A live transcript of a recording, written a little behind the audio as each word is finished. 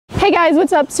Hey guys,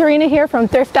 what's up? Serena here from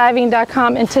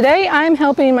thriftdiving.com, and today I'm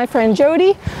helping my friend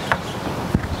Jodi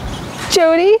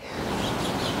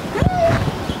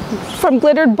from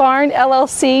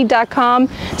glitteredbarnllc.com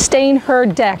stain her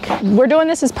deck. We're doing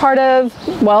this as part of,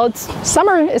 well,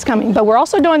 summer is coming, but we're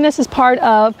also doing this as part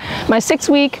of my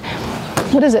 6-week,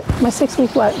 what is it? My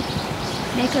 6-week what?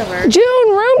 Makeover. June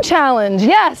room challenge,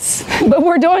 yes, but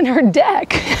we're doing her deck.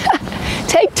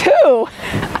 Take 2.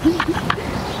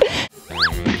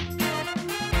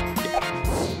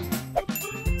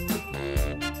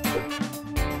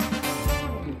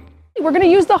 We're going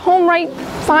to use the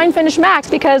HomeRight Finish Max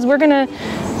because we're going to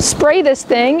spray this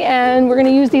thing and we're going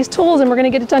to use these tools and we're going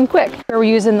to get it done quick. We're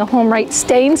using the HomeRight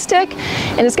StainStick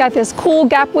and it's got this cool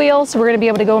gap wheel, so we're going to be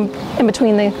able to go in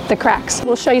between the cracks.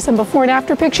 We'll show you some before and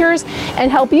after pictures and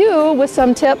help you with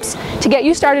some tips to get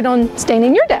you started on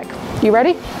staining your deck. You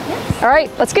ready? Yes. All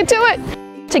right, let's get to it.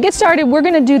 To get started, we're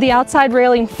going to do the outside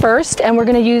railing first, and we're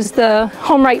going to use the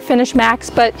HomeRight Finish Max,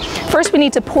 but first we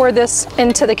need to pour this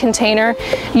into the container.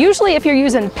 Usually if you're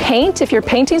using paint, if you're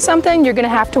painting something, you're going to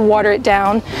have to water it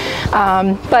down.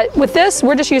 But with this,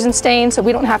 we're just using stain, so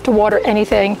we don't have to water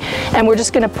anything, and we're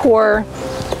just going to pour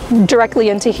directly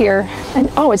into here. And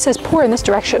oh, it says pour in this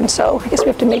direction, so I guess we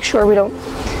have to make sure we don't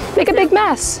make a big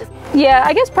mess. Yeah,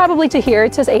 I guess probably to here.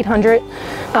 It says 800.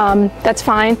 That's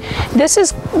fine. This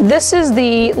is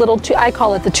the little, I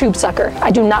call it the tube sucker. I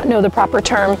do not know the proper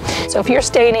term. So if you're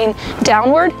staining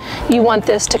downward, you want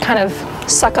this to kind of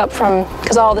suck up from,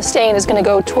 because all the stain is going to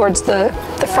go towards the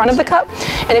front of the cup.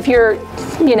 And if you're,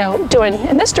 doing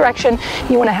in this direction,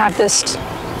 you want to have this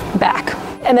back.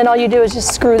 And then all you do is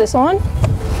just screw this on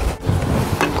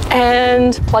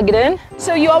and plug it in.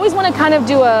 So you always want to kind of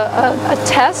do a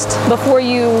test before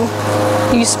you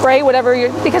spray whatever you're,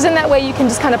 because in that way you can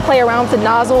just kind of play around with the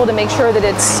nozzle to make sure that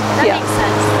it's, that makes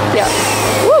sense. Yeah.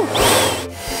 Woo!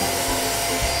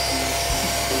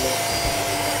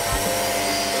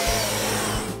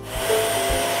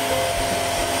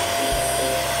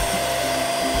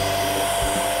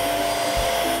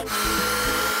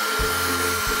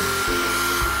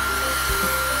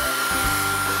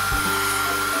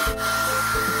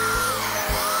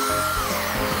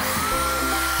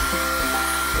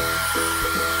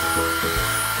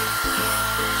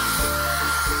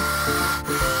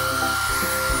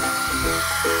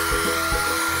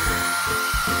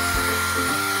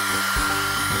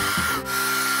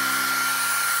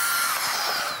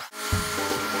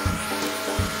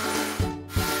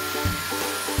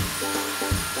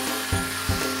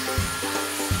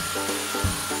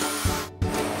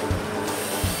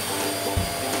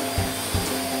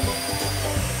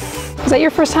 Is that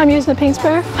your first time using a paint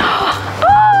sprayer?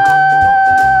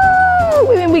 Oh,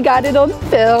 we got it on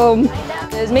film.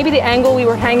 Maybe the angle we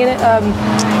were hanging it.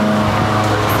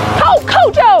 Oh,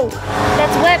 Kojo!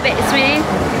 That's wet, sweetie.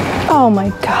 Oh my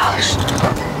gosh.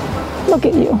 Look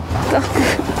at you.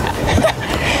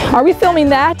 Are we filming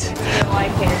that? No, I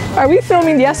can't. Are we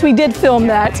filming? Yes, we did film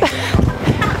that.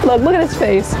 Look at his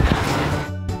face.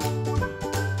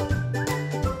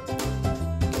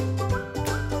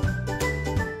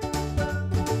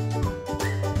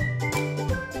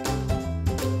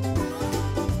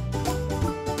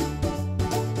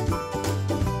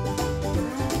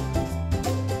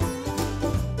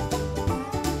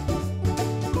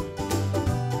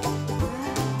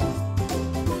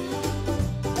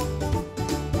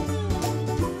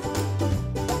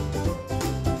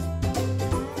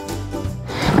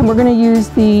 And we're going to use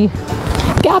the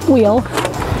gap wheel,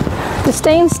 the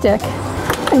stain stick,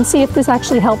 and see if this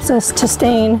actually helps us to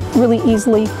stain really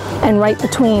easily and right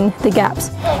between the gaps.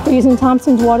 We're using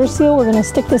Thompson's water seal. We're going to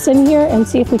stick this in here and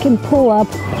see if we can pull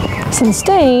up some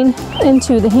stain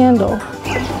into the handle.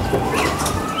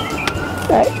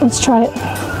 All right, let's try it.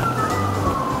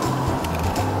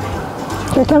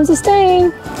 Here comes the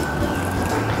stain.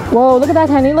 Whoa, look at that,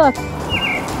 honey, look.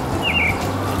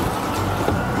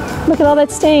 Look at all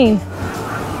that stain.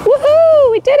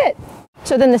 Woohoo! We did it!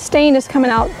 So then the stain is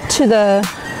coming out to the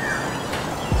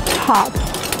top.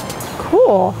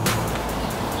 Cool.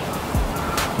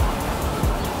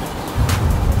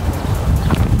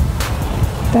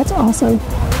 That's awesome.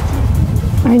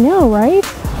 I know, right?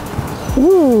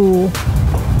 Ooh.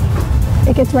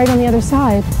 It gets right on the other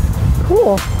side.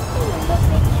 Cool.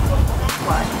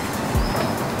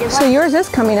 So yours is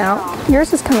coming out.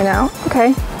 Yours is coming out.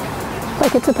 Okay.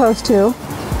 Like it's supposed to.